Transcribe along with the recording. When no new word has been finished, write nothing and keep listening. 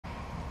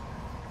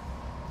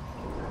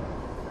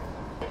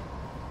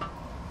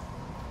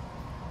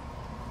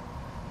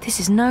This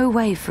is no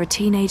way for a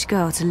teenage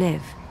girl to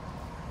live.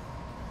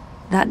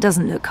 That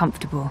doesn't look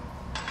comfortable.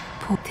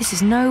 This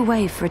is no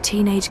way for a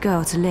teenage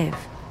girl to live.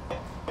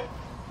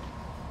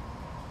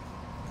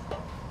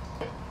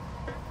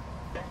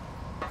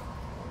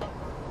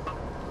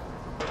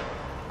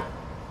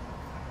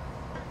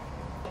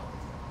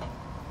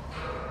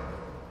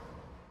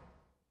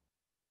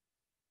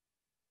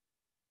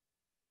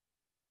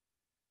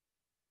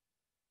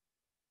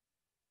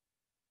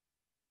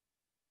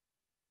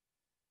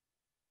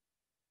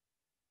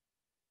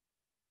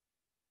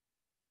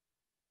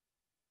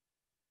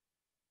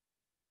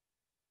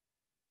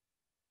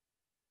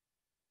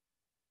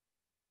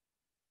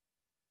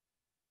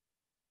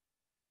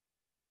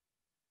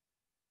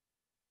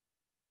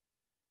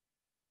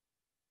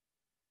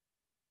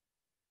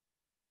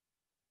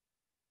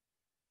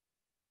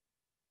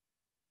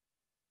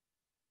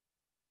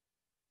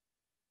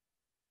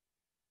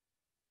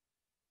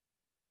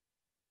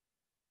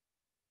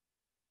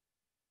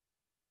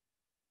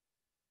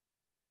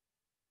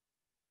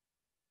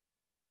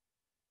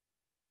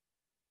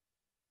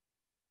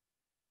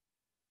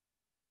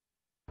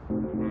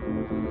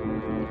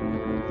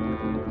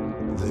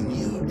 The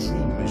new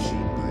Dream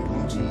Machine by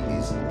Monty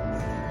is...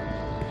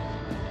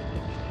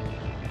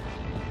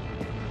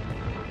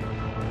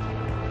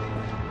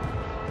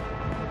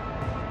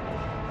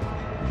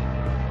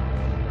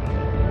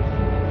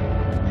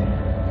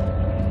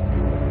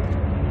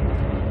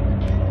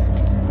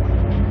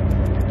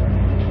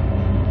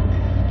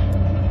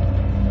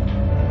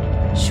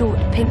 Short,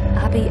 pink,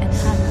 Abby and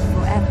Hannah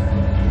forever.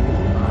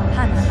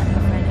 Hannah and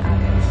her friend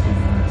Abby.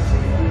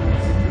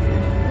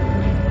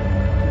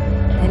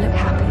 They look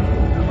happy.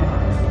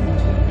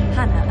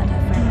 Hannah and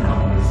her friend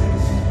Abby.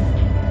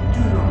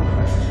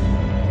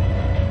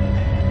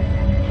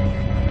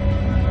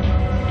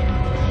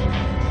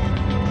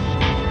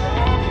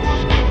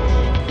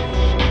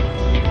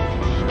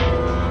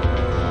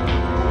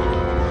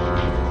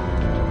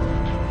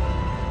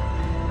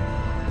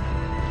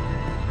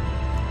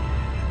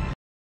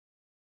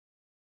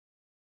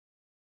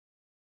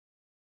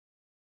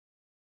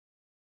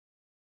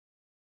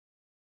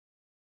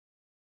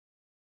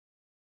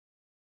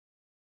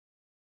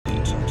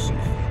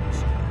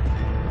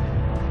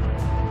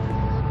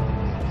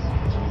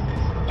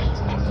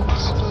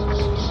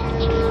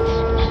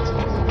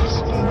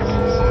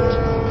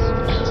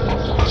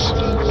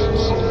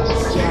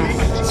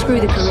 Screw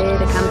the career,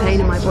 the campaign,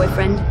 and my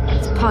boyfriend.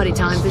 It's party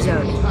time for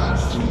Zoe.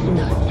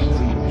 No.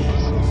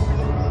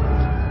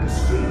 The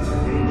streets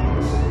are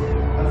dangerous.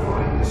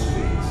 Avoid the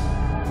streets.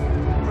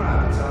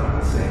 Crowds are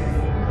unsafe.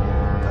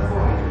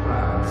 Avoid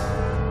crowds.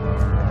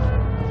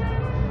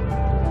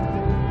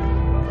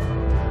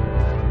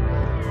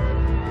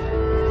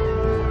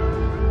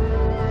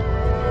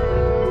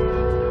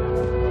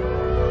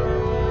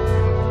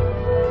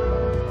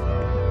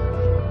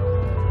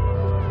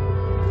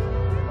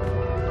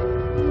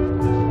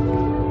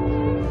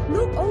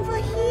 Look over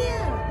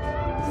here!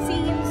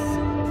 Thieves.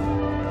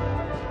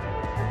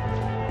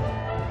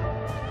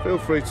 Feel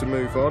free to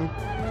move on.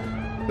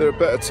 There are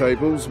better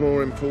tables,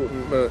 more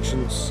important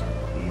merchants.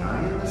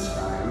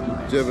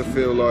 Do you ever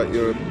feel like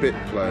you're a bit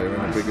player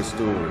in a bigger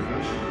story?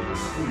 I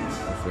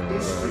feel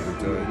like that every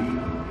day.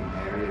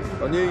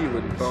 I knew you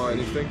wouldn't buy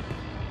anything.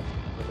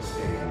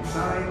 Stay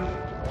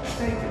inside,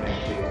 stay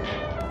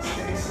connected,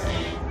 stay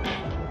safe.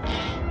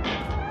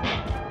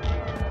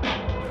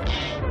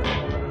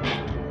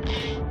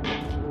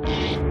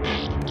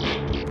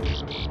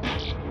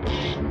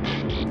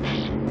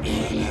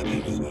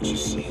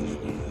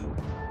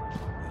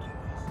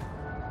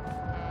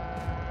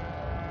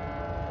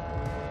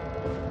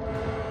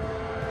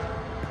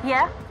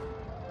 Yeah?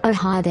 Oh,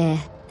 hi there,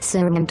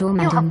 sir and or You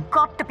madam. have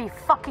got to be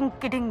fucking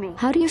kidding me.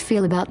 How do you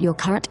feel about your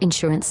current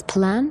insurance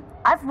plan?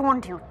 I've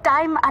warned you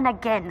time and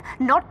again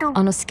not to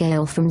On a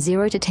scale from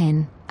 0 to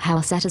 10, how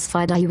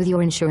satisfied are you with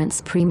your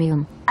insurance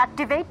premium?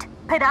 activate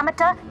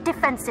parameter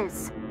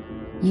defenses.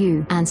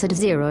 You answered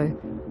 0.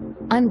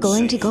 I'm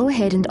going to go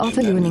ahead and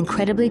offer you an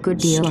incredibly good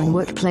deal on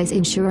workplace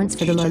insurance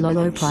for the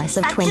low price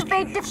of 20.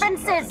 Activate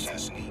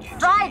defenses!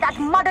 Fry that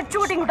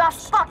mother-chewing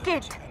dust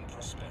bucket!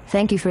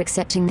 Thank you for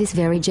accepting this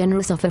very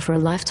generous offer for a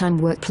lifetime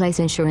workplace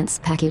insurance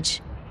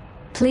package.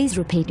 Please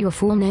repeat your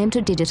full name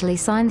to digitally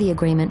sign the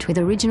agreement with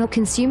Original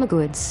Consumer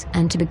Goods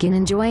and to begin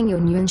enjoying your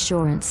new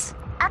insurance.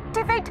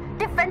 Activate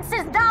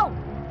defenses now!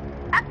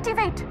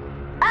 Activate!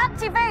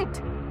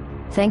 Activate!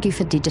 Thank you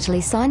for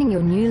digitally signing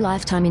your new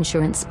lifetime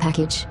insurance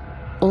package.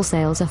 All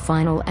sales are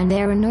final and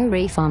there are no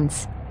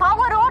refunds.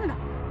 Power on!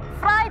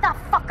 Fry the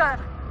fucker!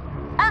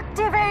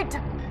 Activate!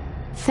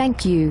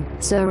 Thank you,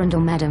 sir and or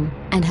madam,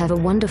 and have a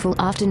wonderful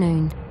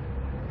afternoon.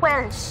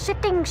 Well,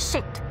 shitting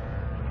shit.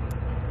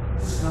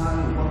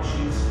 Sky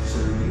watches so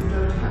you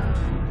don't have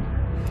to.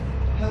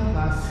 Help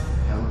us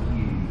help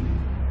you.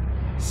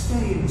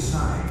 Stay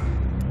inside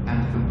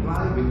and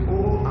comply with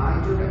all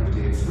our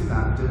directives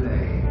without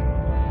delay.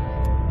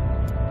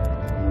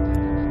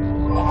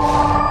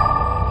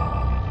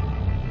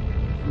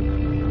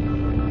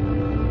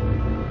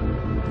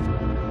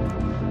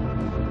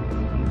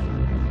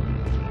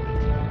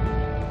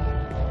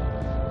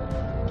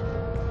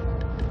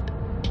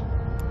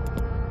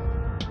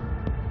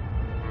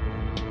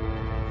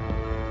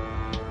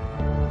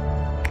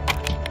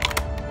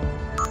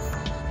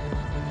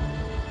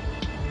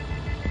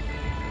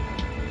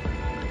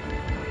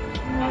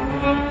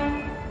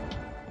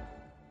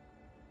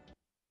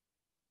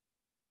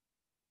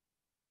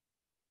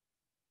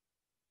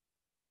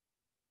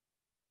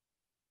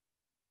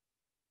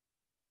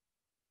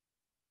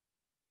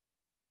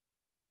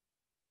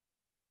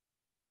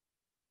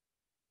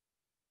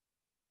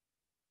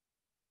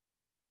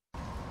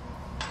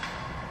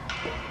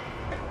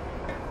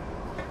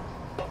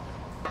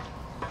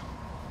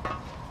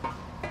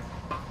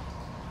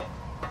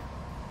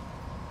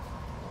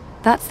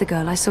 That's the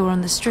girl I saw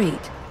on the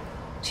street.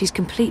 She's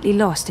completely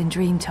lost in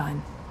dream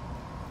time.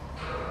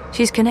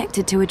 She's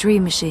connected to a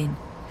dream machine.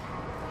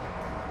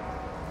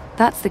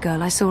 That's the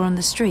girl I saw on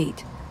the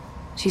street.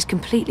 She's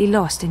completely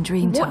lost in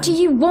dream time. What do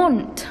you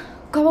want?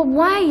 Go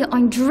away,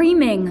 I'm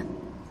dreaming.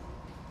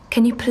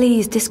 Can you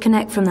please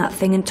disconnect from that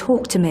thing and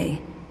talk to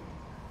me?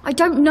 I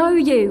don't know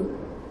you.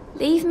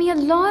 Leave me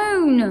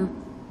alone.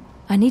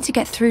 I need to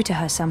get through to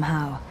her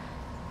somehow.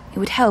 It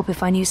would help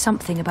if I knew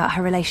something about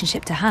her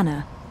relationship to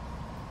Hannah.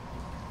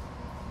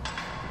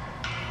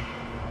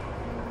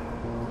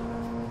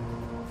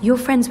 You're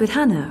friends with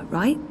Hannah,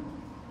 right?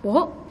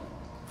 What?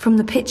 From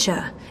the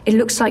picture, it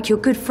looks like you're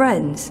good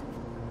friends.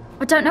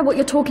 I don't know what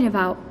you're talking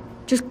about.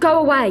 Just go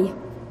away.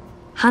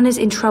 Hannah's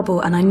in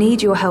trouble and I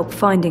need your help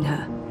finding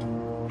her.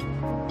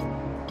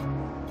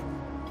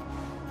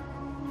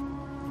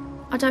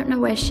 I don't know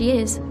where she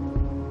is.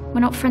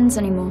 We're not friends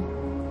anymore.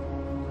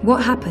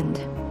 What happened?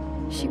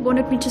 She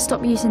wanted me to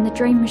stop using the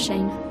dream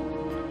machine.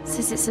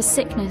 Says it's a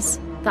sickness,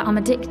 that I'm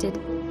addicted.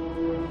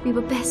 We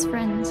were best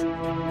friends.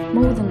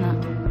 More than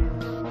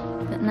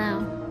that. But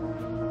now,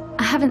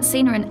 I haven't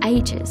seen her in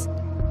ages.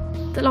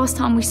 The last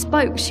time we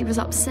spoke, she was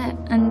upset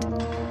and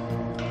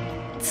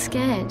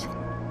scared.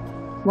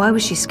 Why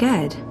was she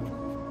scared?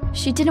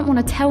 She didn't want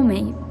to tell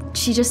me.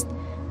 She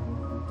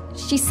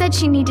said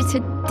she needed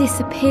to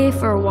disappear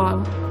for a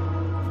while.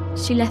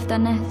 She left her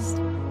nest,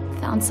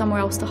 found somewhere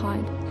else to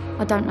hide.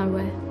 I don't know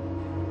where.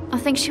 I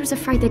think she was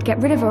afraid they'd get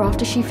rid of her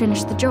after she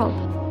finished the job.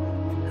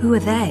 Who are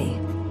they?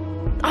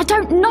 I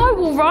don't know,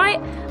 all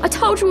right? I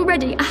told you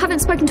already, I haven't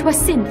spoken to her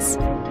since.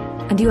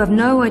 And you have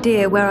no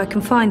idea where I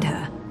can find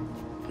her?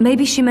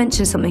 Maybe she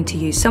mentioned something to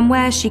you,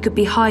 somewhere she could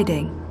be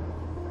hiding.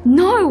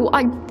 No,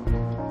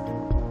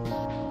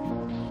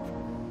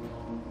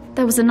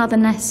 There was another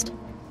nest,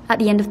 at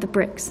the end of the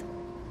bricks.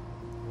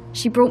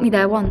 She brought me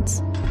there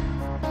once.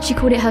 She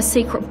called it her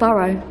secret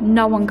burrow.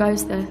 No one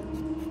goes there.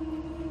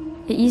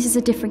 It uses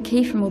a different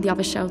key from all the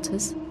other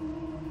shelters.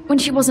 When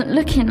she wasn't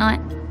looking, I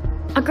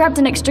grabbed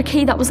an extra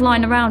key that was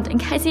lying around in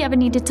case he ever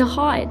needed to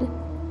hide.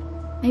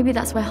 Maybe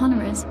that's where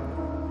Hannah is.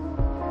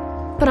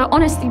 But I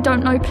honestly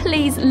don't know.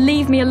 Please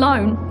leave me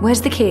alone.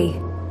 Where's the key?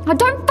 I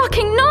don't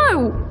fucking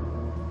know!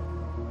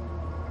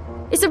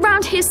 It's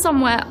around here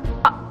somewhere.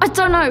 I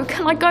don't know.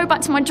 Can I go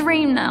back to my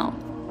dream now?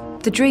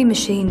 The dream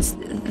machines,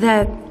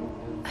 they're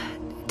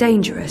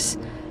dangerous.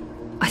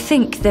 I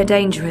think they're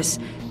dangerous.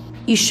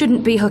 You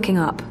shouldn't be hooking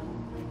up.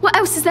 What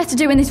else is there to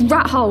do in this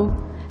rat hole?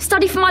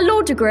 Study for my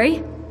law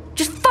degree?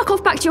 Just fuck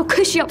off back to your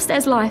cushy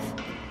upstairs life.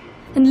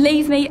 And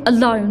leave me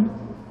alone.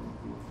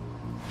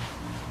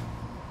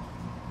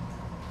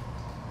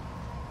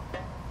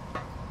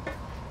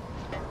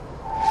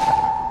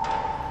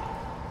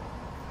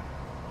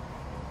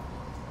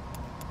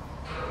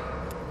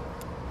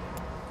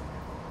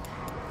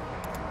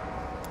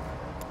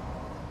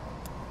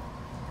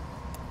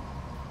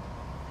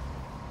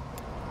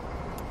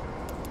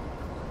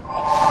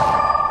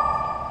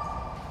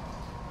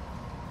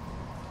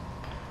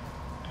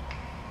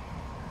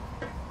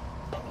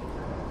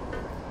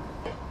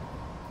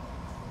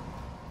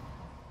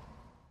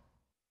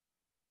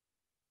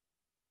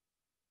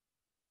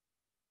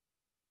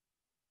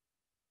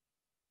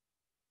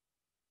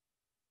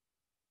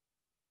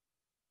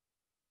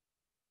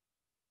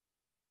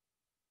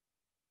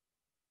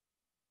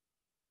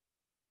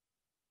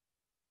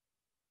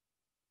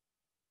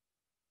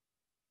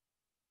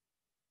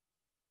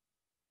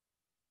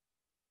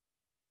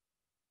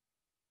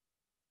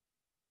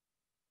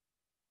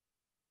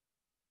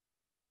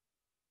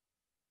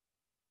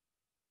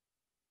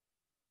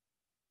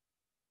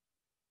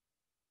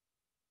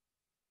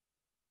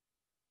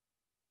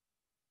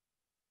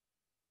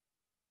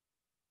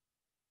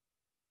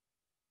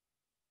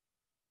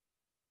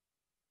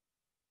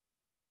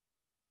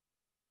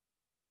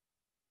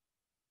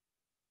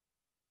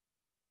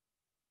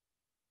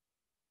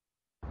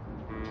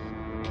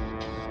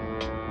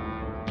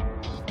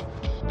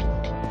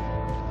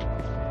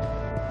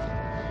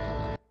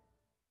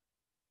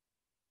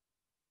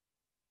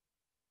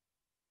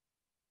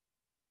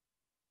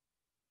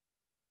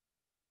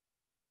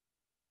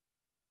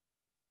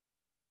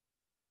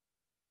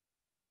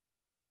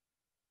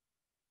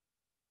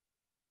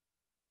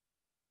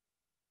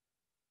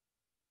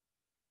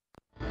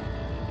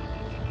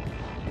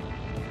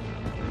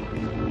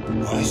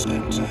 I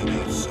spent time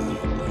outside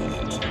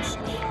relatives.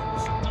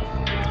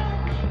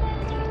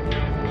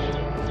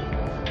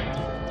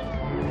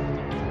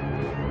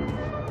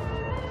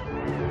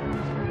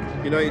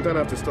 You know, you don't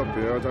have to stop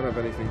here. I don't have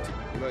anything to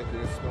making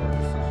a smart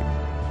decision.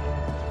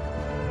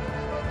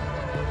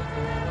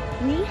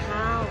 Ni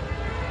hao.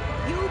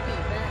 You'll be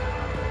back.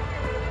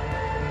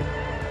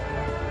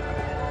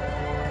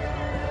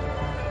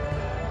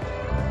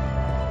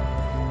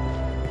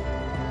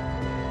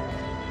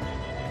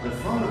 The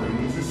following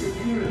is a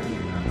security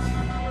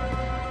announcement.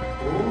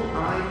 All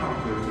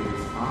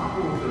operatives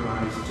are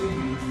authorized to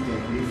use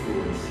deadly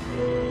force.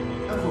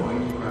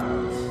 Avoid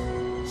crowds.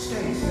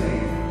 Stay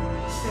safe.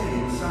 Stay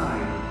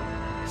inside.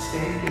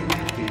 Stay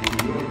connected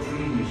to your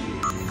dream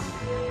machines.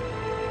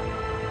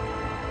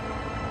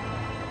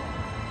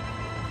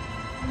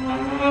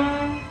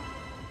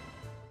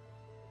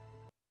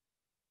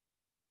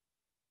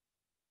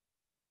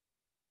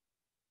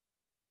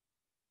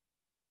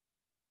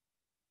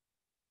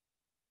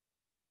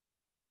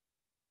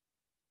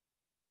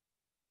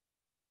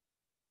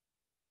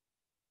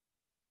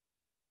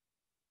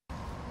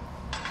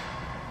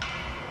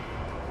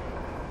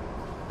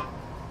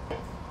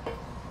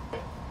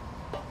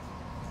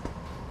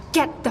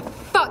 Get the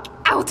fuck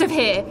out of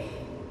here!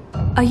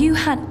 Are you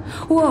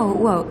Whoa,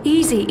 whoa,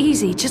 easy,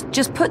 easy.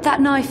 Just put that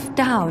knife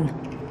down.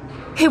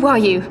 Who are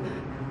you?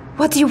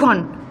 What do you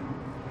want?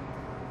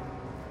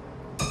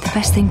 The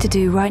best thing to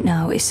do right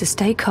now is to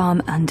stay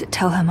calm and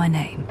tell her my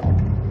name.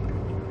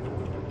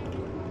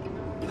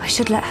 I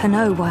should let her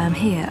know why I'm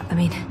here. I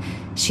mean,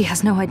 she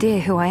has no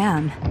idea who I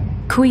am.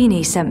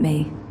 Queenie sent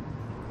me.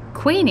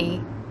 Queenie?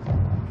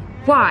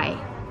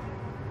 Why?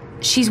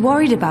 She's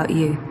worried about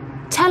you.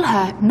 Tell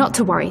her not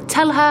to worry.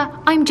 Tell her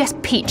I'm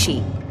just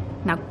peachy.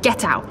 Now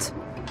get out.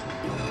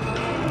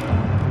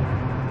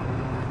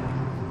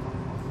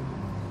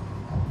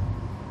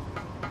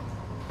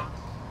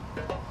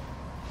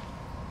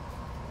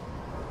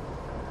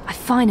 I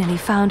finally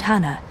found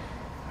Hannah.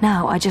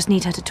 Now I just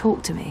need her to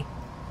talk to me.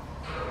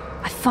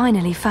 I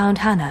finally found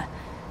Hannah.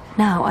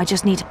 Now I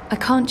just need... I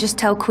can't just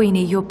tell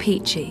Queenie you're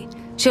peachy.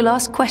 She'll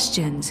ask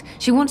questions.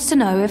 She wants to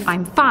know if...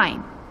 I'm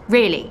fine.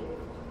 Really.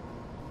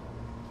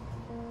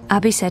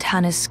 Abby said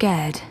Hannah's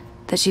scared,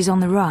 that she's on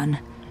the run.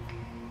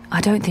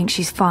 I don't think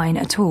she's fine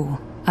at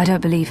all. I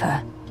don't believe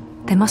her.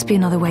 There must be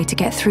another way to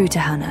get through to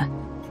Hannah.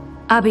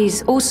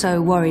 Abby's also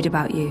worried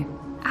about you.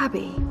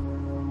 Abby?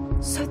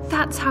 So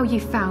that's how you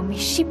found me.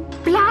 She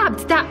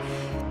blabbed that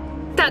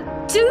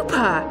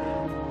duper.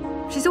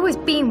 She's always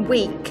been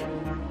weak.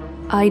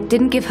 I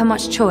didn't give her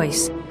much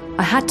choice.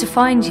 I had to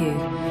find you.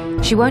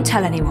 She won't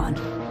tell anyone.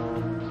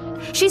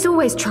 She's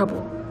always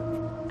trouble.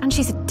 And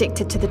she's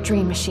addicted to the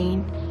dream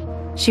machine.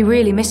 She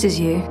really misses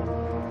you.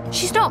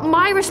 She's not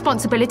my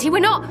responsibility.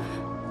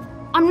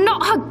 I'm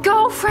not her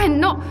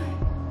girlfriend,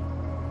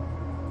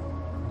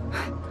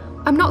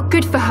 I'm not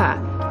good for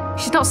her.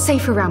 She's not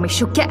safe around me.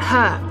 She'll get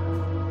hurt.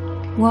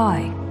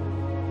 Why?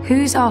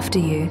 Who's after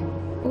you?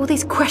 All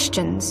these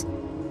questions.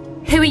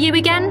 Who are you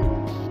again?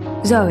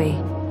 Zoe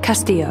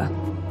Castillo.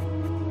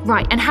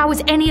 Right, and how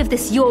is any of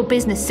this your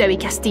business, Zoe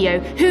Castillo?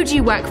 Who do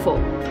you work for?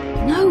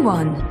 No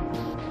one.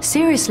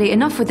 Seriously,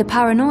 enough with the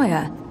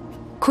paranoia.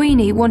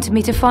 Queenie wanted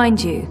me to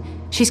find you.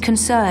 She's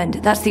concerned.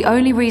 That's the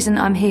only reason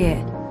I'm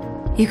here.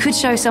 You could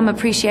show some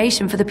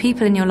appreciation for the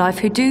people in your life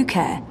who do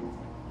care.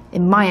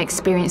 In my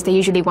experience, they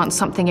usually want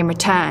something in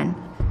return.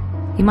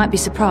 You might be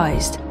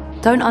surprised.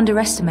 Don't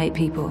underestimate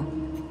people.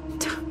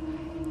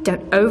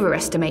 Don't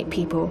overestimate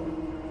people.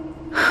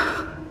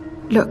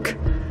 Look,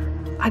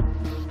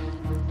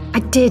 I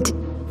did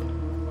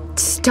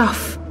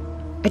stuff.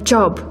 A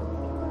job.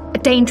 A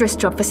dangerous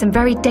job for some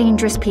very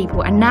dangerous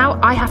people, and now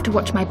I have to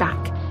watch my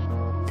back.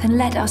 Then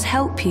let us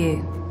help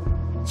you.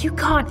 You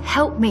can't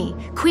help me.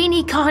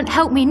 Queenie can't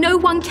help me. No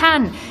one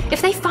can.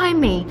 If they find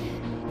me,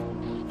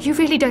 you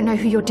really don't know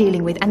who you're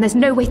dealing with, and there's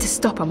no way to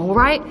stop them, all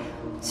right?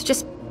 So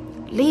just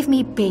leave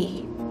me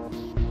be.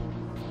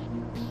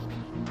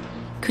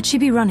 Could she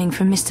be running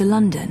from Mr.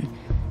 London?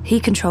 He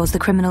controls the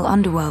criminal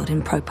underworld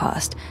in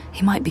Propast.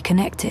 He might be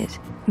connected.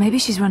 Maybe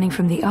she's running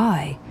from the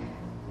Eye.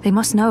 They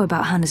must know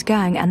about Hannah's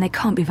gang, and they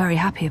can't be very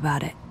happy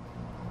about it.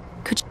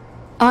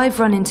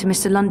 I've run into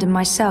Mr. London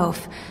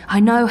myself.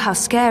 I know how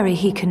scary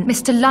he can...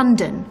 Mr.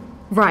 London?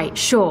 Right,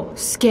 sure,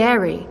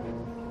 scary.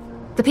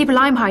 The people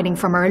I'm hiding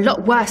from are a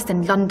lot worse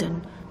than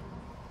London.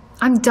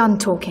 I'm done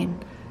talking.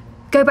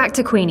 Go back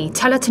to Queenie.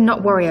 Tell her to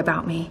not worry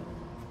about me.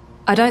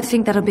 I don't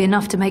think that'll be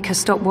enough to make her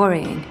stop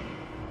worrying.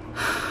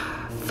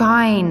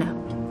 Fine.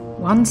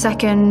 1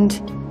 second.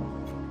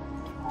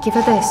 Give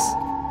her this.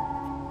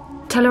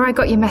 Tell her I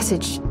got your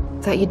message,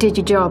 that you did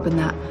your job and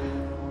that.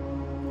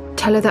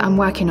 Tell her that I'm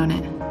working on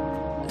it.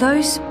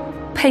 Those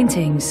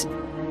paintings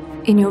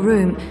in your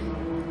room,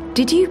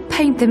 did you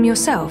paint them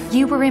yourself?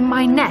 You were in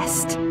my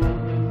nest.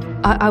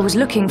 I was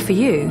looking for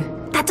you.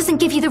 That doesn't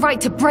give you the right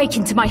to break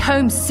into my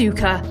home,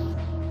 Suka.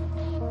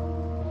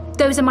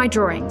 Those are my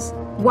drawings.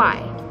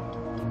 Why?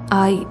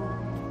 I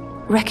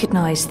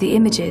recognize the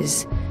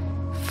images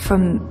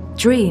from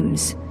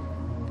dreams.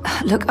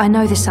 Look, I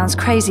know this sounds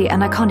crazy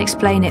and I can't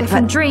explain it, They're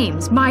from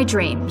dreams, my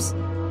dreams.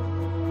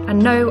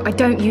 And no, I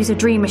don't use a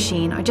dream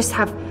machine. I just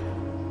have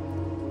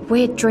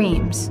weird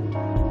dreams.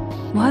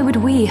 Why would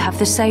we have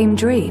the same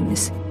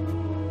dreams?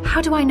 How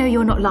do I know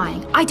you're not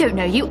lying? I don't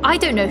know you. I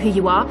don't know who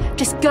you are.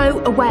 Just go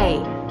away.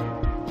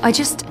 I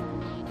just...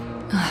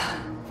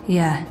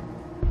 yeah.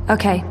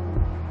 Okay.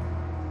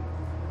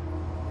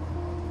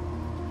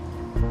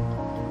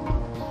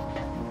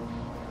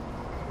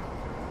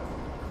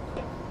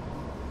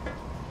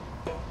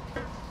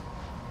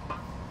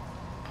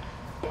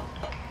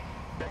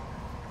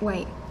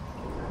 Wait.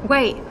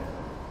 Wait.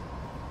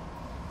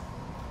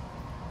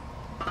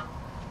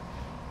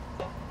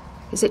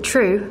 Is it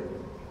true?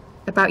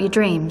 About your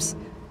dreams?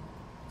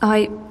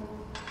 I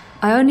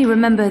only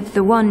remember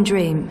the one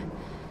dream,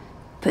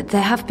 but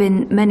there have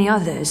been many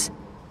others.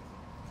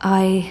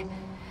 I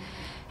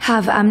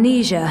have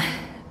amnesia,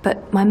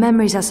 but my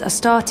memories are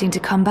starting to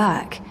come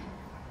back.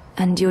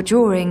 And your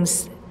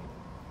drawings...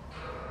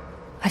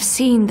 I've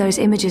seen those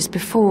images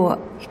before.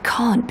 It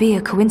can't be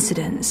a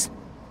coincidence.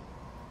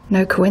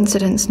 No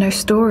coincidence, no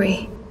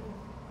story.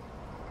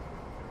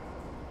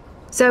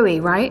 Zoe,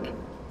 right?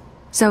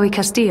 Zoe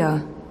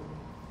Castillo.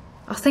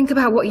 I'll think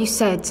about what you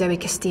said, Zoe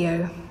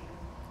Castillo.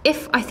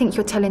 If I think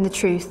you're telling the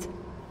truth,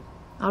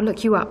 I'll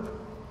look you up.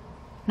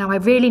 Now I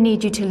really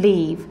need you to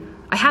leave.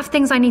 I have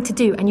things I need to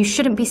do, and you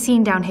shouldn't be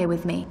seen down here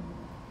with me.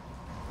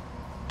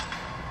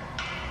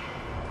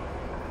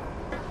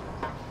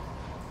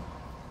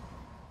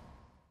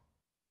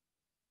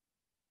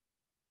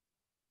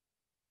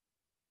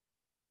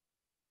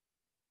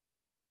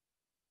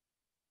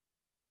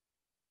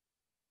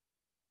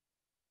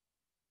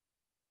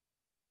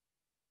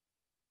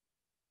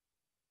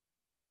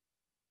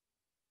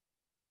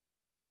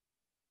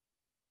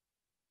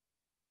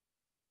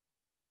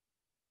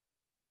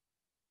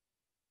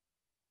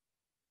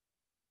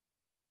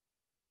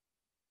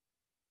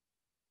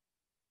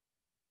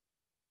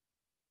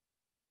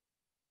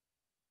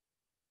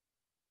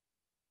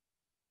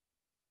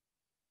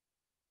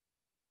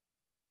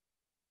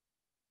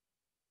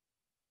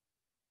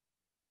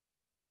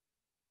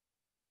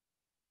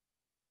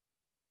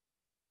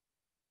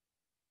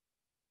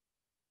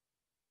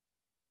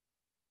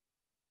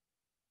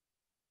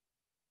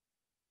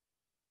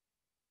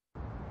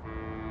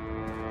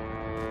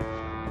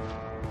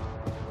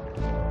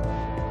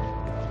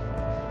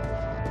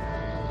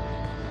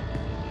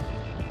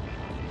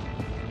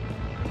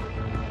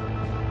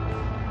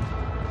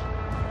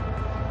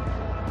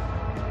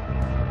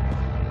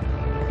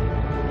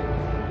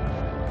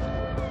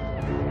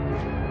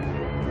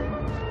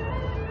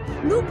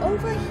 Look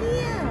over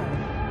here!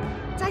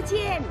 再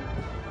见!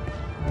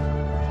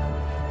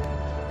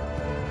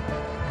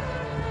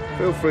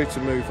 Feel free to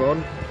move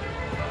on.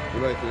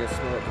 You're making a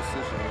smart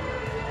decision.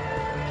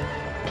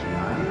 The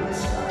ideal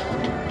style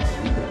runs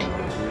through the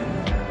loitering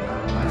and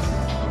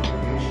unlicensed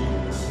congregation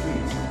in the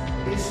streets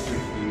is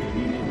strictly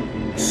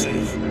illegal.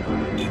 Safe.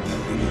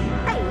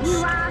 Hey, you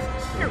ass!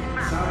 No,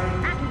 I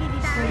can give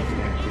you that. Stay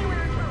connected.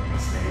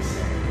 Stay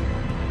safe.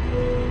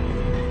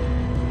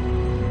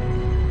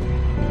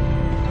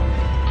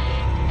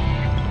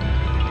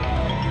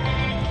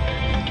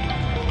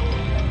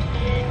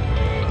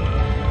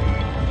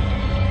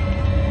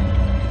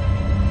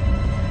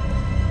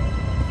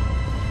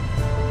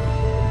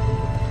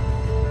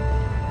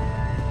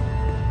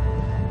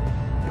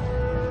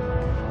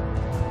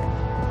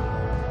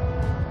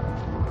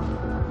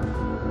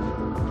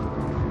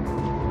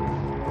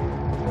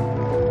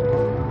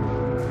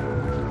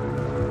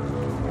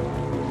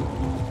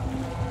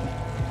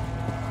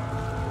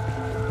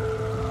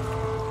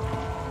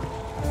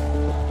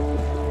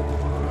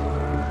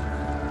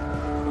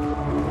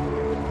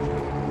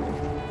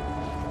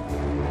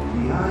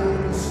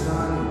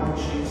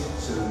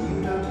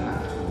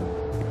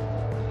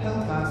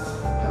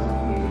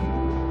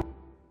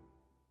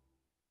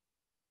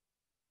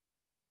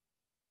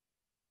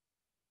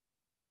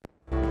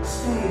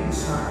 Stay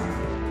inside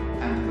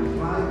and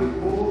comply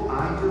with all I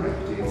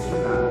directives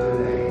without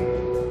delay.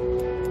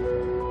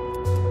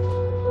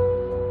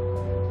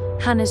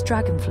 Hannah's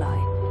dragonfly.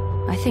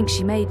 I think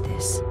she made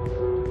this.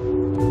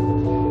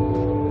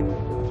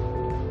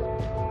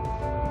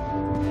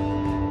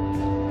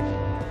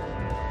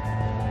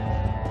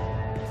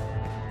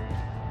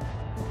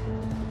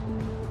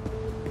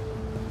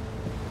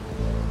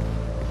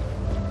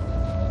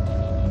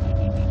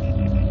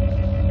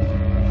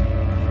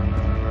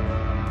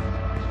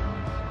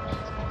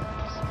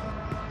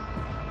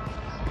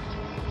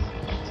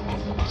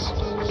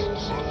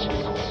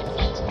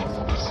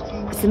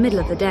 It's the middle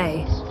of the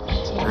day.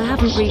 I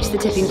haven't reached the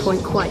tipping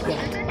point quite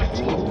yet.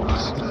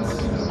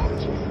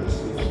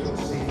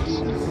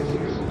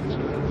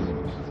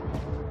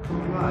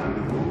 Comply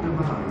with all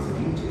demands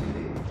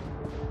immediately.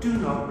 Do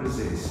not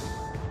resist.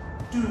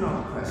 Do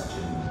not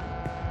question.